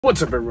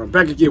What's up, everyone?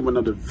 Back again with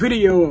another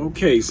video.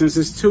 Okay, since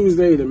it's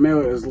Tuesday, the mail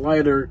is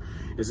lighter.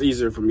 It's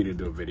easier for me to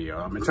do a video.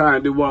 I've been trying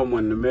to do one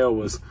when the mail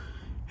was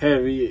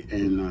heavy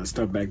and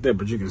stuff back there,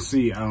 but you can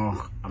see I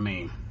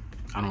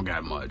don't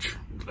got much.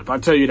 If I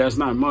tell you that's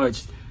not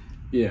much,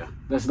 yeah,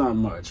 that's not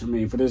much. I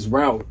mean, for this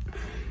route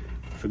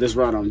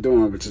I'm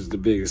doing, which is the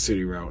biggest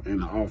city route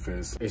in the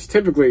office, it's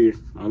typically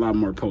a lot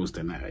more posts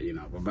than that, you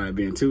know. But by it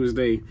being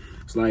Tuesday,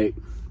 it's like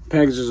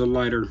packages are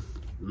lighter,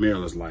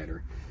 mail is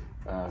lighter.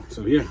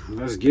 So yeah,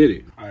 let's get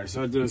it. All right,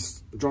 so I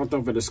just dropped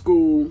off at the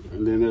school,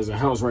 and then there's a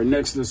house right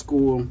next to the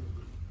school.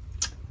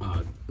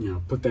 You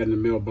know, put that in the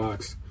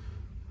mailbox.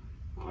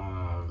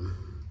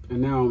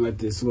 And now I'm at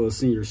this little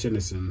senior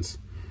citizens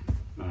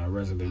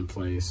resident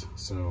place.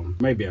 So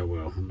maybe I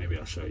will, maybe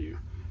I'll show you.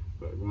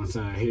 But once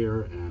I'm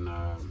here and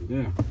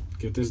yeah,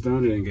 get this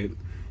done and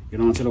get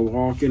onto the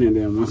walking, and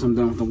then once I'm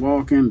done with the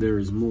walking, there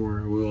is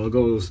more. Well, it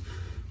goes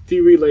a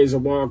few relays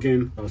of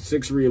walking,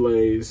 6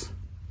 relays.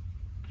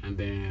 And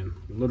then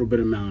a little bit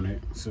of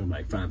mounted, so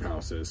like 5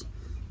 houses.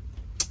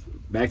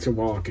 Back to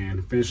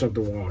walking, finish up the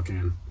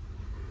walking.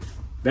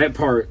 That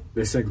part,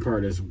 the second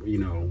part is, you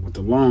know, with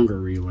the longer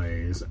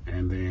relays,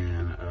 and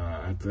then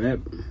after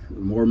that,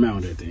 more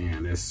mounted at the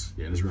end. This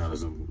route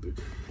is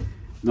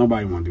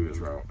nobody want to do this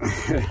route.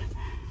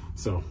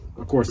 So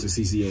of course the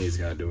CCA's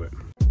got to do it.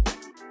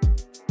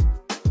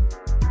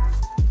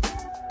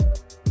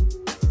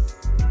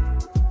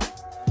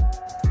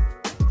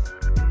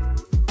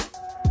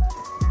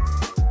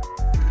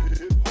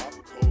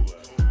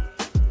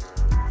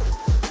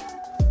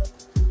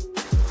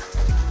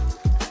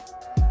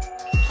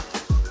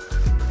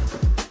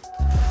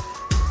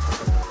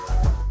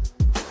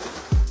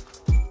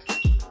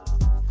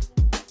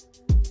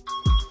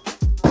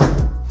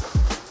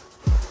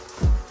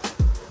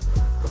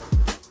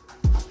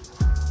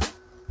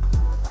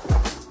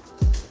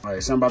 All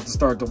right, so I'm about to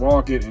start to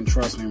walk it, and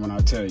trust me when I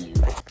tell you,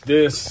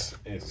 this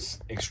is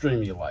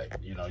extremely light.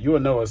 You know, you'll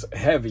know it's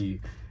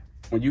heavy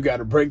when you got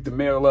to break the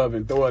mail up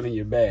and throw it in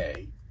your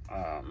bag.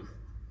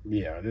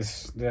 Yeah,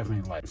 this is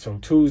definitely light. So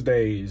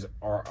Tuesdays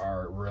are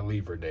our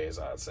reliever days,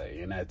 I'd say,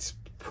 and that's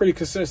pretty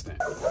consistent.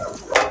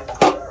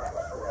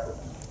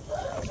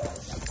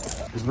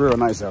 It's real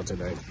nice out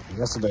today.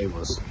 Yesterday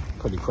was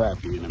pretty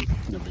crappy in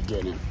the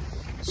beginning.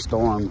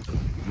 Storm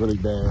really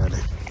bad,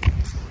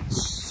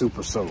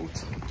 super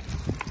soaked.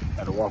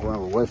 Had to walk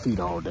around with wet feet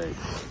all day.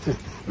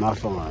 Not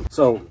fun.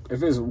 So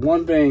if there's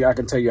one thing I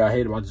can tell you I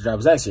hate about the job,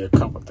 it's actually a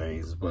couple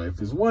things, but if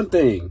there's one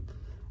thing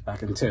I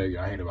can tell you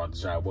I hate about the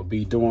job, would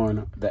be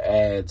doing the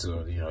ads,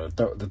 or, you know,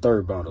 the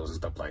third bundles and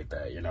stuff like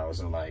that, you know.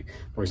 So like,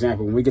 for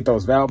example, when we get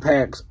those Val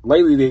packs,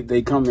 lately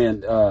they come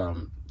in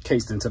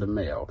cased into the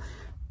mail.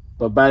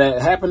 But by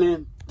that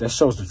happening, that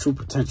shows the true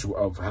potential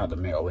of how the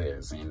mail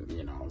is. And,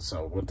 you know,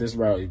 so with this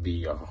route, it'd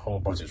be a whole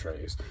bunch of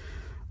trays.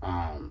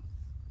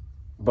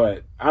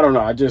 But I don't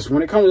know,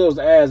 when it comes to those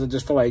ads, I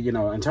just feel like, you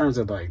know, in terms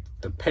of like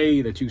the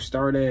pay that you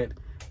start at,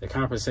 the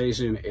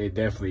compensation, it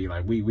definitely,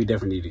 like, we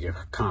definitely need to get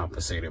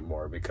compensated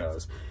more,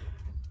 because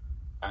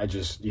I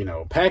just, you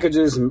know,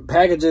 packages,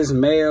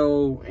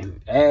 mail,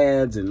 and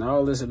ads, and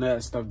all this and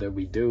that stuff that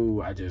we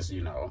do, I just,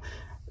 you know,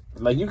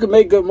 like, you can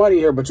make good money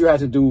here, but you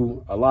have to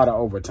do a lot of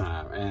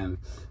overtime. And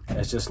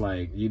it's just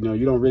like, you know,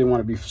 you don't really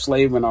want to be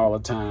slaving all the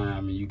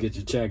time, and you get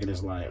your check and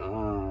it's like,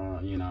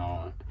 you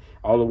know,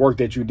 all the work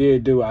that you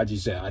did do, I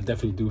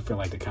definitely do feel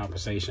like the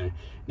compensation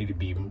need to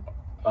be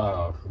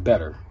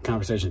better.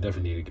 Compensation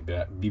definitely need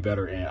to be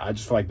better, and I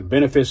just feel like the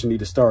benefits need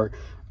to start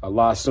a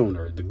lot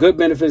sooner. The good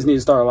benefits need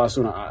to start a lot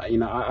sooner.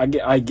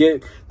 I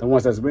get the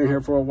ones that's been here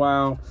for a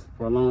while,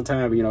 for a long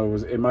time. You know,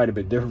 it might have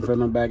been different for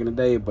them back in the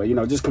day, but, you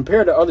know, just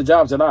compared to other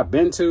jobs that I've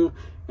been to,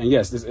 and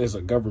yes, this is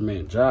a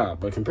government job,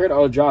 but compared to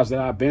other jobs that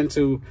I've been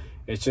to,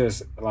 it's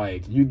just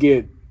like you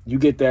get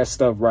that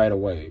stuff right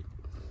away.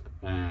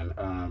 And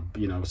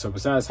you know, so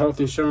besides health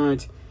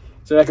insurance,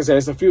 so like I said,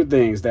 it's a few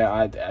things that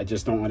I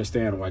just don't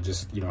understand, or I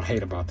just, you know,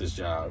 hate about this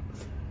job.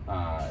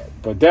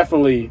 But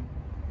definitely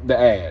the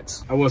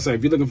ads. I will say,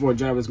 if you're looking for a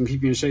job that's gonna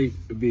keep you in shape,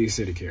 be a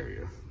city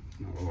carrier,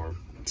 or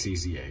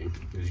CCA,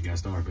 because you gotta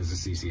start as a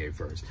CCA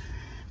first.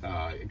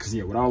 Because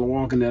yeah, with all the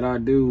walking that I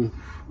do,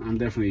 I'm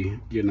definitely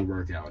getting a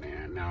workout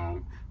in. Now,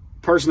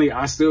 personally,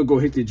 I still go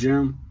hit the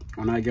gym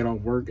when I get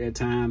off work at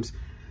times.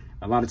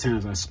 A lot of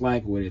times I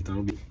slack with it,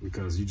 though,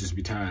 because you just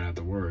be tired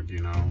after work,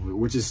 you know,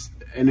 which is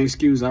an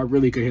excuse. I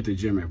really could hit the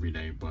gym every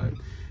day, but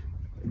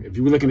if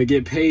you were looking to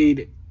get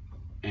paid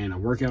and a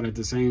workout at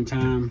the same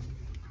time,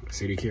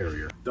 city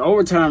carrier. The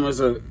overtime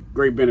is a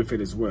great benefit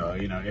as well.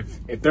 You know,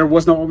 if there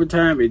was no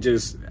overtime,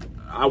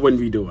 I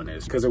wouldn't be doing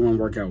this, because it wouldn't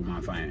work out with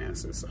my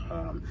finances.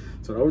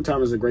 So the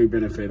overtime is a great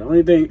benefit. The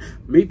only thing,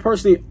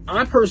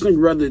 I personally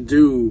rather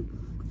do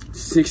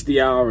 60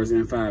 hours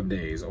in 5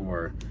 days,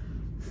 or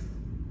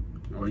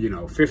you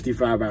know,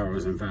 55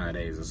 hours in 5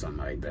 days or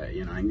something like that,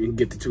 you know, and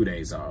get the 2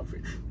 days off.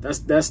 That's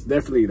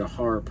definitely the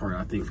hard part,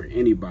 I think, for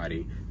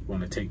anybody who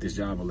want to take this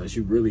job, unless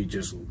you really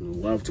just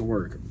love to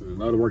work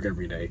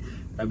every day.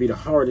 That'd be the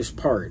hardest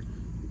part,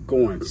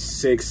 going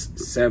 6,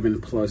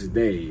 7+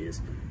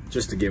 days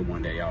just to get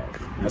one day off.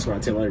 That's what I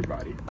tell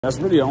everybody. That's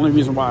really the only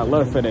reason why I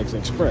love FedEx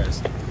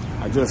Express.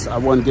 I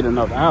wasn't getting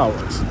enough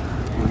hours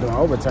doing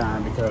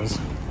overtime, because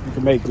you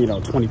can make, you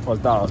know,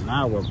 $20+ an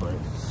hour, but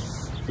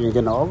if you ain't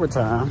getting no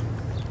overtime,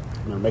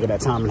 you know, making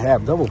that time and a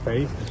half double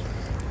pay, you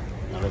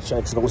know, the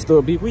checks gonna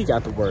still be weak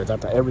afterwards,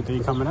 after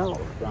everything coming out.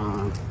 You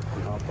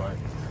know, but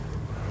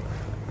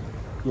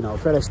you know,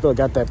 FedEx still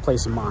got that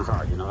place in my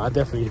heart. You know, I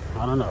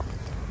don't know.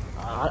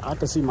 I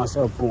can see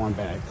myself going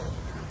back,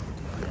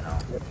 you know,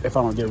 if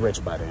I don't get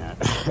rich by then.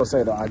 I'll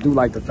say though, I do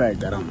like the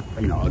fact that I'm,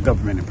 you know, a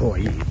government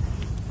employee.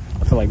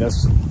 I feel like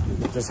that's,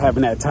 just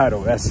having that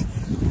title, that's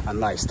a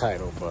nice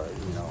title, but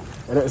you know,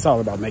 it's all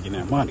about making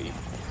that money,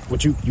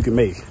 which you can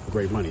make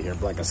great money here.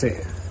 But like I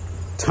said,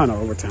 ton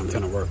of overtime,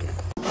 ton of working.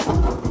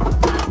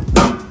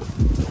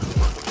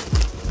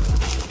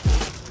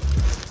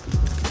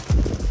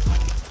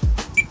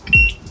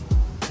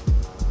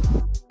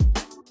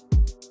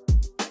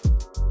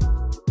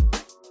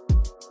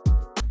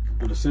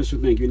 The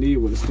essential thing you need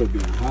when it's still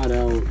being hot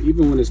out,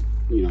 even when it's,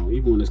 you know,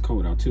 even when it's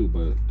cold out too,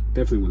 but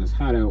definitely when it's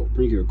hot out,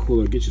 bring your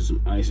cooler, get you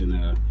some ice in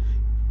there.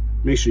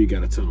 Make sure you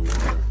got a ton of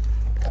water.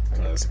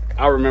 Because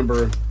I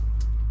remember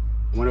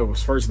when it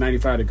was first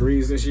 95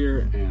 degrees this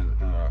year, and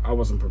I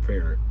wasn't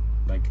prepared.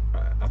 Like,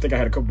 I think I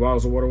had a couple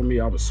bottles of water with me.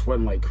 I was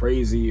sweating like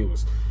crazy. It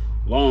was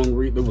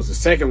long. It was the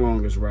second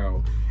longest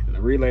route, and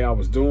the relay I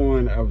was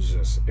doing, it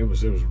was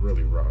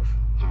really rough.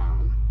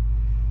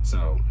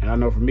 So, and I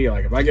know for me,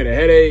 like if I get a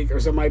headache or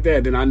something like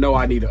that, then I know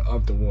I need to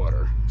up the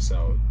water.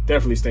 So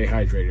definitely stay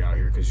hydrated out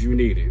here, because you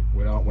need it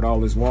with all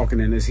this walking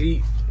in this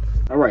heat.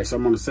 All right, so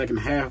I'm on the second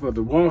half of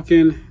the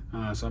walking.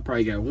 So I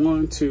probably got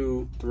 1,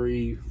 2,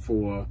 3,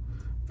 4,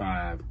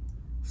 5,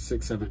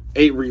 6, 7,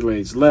 8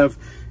 relays left.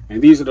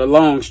 And these are the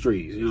long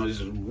streets. You know, this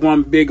is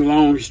one big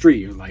long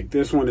street. Like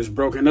this one is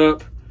broken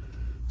up.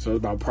 So it's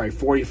about probably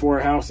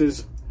 44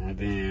 houses. And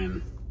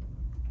then,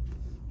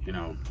 you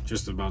know,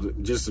 just about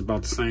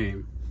the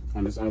same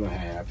on this other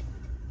half,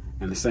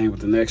 and the same with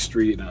the next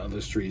street. And the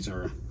other streets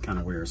are kind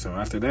of weird. So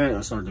after that,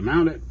 I start to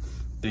mount it.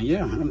 Then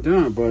yeah, I'm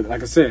done. But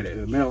like I said,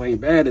 the mail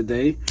ain't bad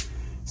today,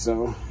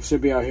 so should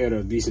be out here at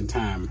a decent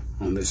time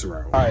on this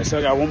route. All right, so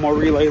I got one more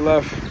relay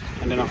left,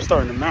 and then I'm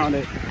starting to mount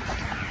it.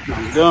 And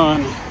I'm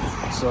done.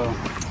 So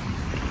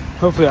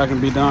hopefully I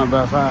can be done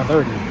by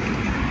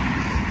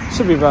 5:30.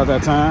 Should be about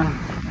that time.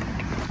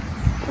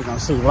 We're gonna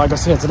see. Like I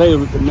said, today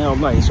with the mail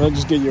light, so I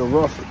just give you a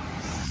rough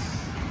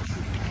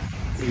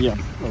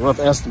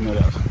estimate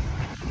of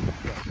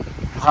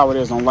how it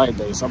is on light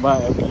days. So by,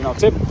 you know,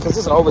 because this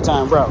is an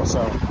overtime route,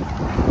 so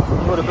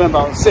it would have been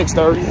about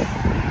 6:30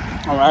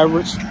 on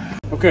average.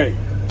 Okay,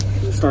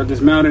 let's start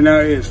this mounting now.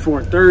 It's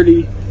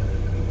 4:30.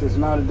 This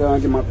mounted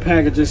done, get my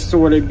packages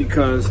sorted,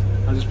 because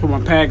I just put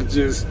my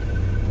packages,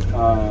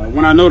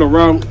 when I know the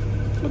route,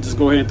 I'll just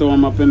go ahead and throw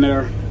them up in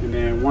there. And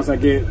then once I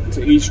get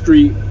to each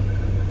street,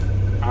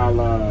 I'll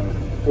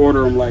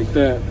order them like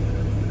that.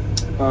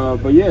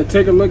 But yeah,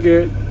 take a look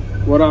at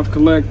what I've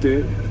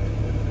collected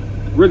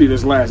really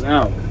this last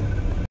hour.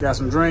 Got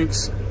some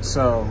drinks,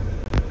 so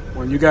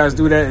when you guys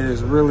do that, it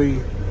is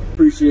really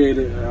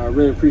appreciated. I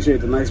really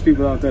appreciate the nice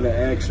people out there that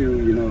ask you,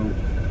 you know,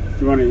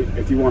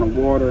 if you want a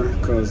water,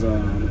 because you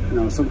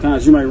know,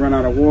 sometimes you might run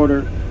out of water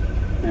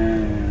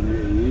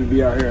and you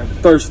be out here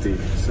thirsty.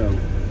 So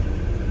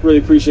really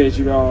appreciate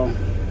you all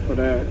for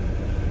that.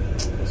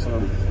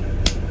 So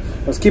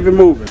let's keep it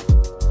moving.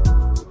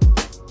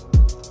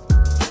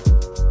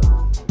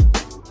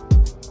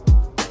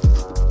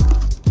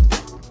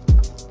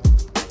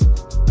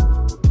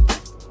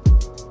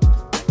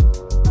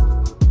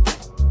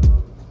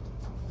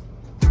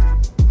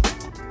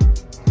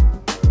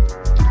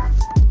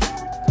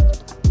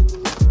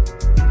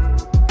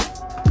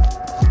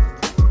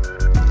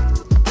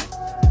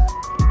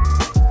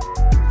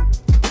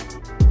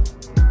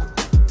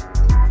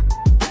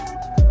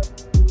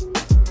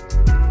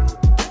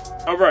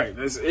 All right,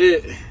 that's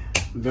it.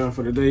 I'm done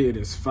for the day. It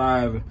is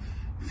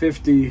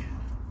 5:50.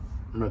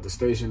 I'm at the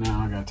station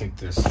now. I gotta take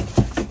this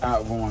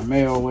outgoing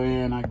mail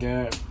in. I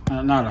got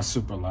not a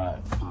super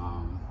lot.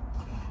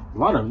 A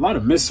lot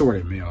of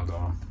missorted mail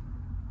though.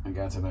 I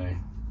got today.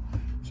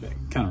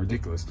 Kind of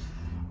ridiculous,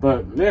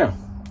 but yeah.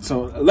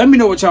 So let me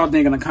know what y'all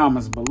think in the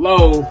comments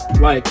below.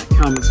 Like,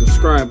 comment,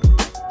 subscribe,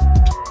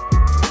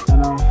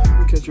 and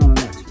we'll catch you on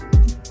the next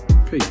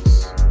one. Peace.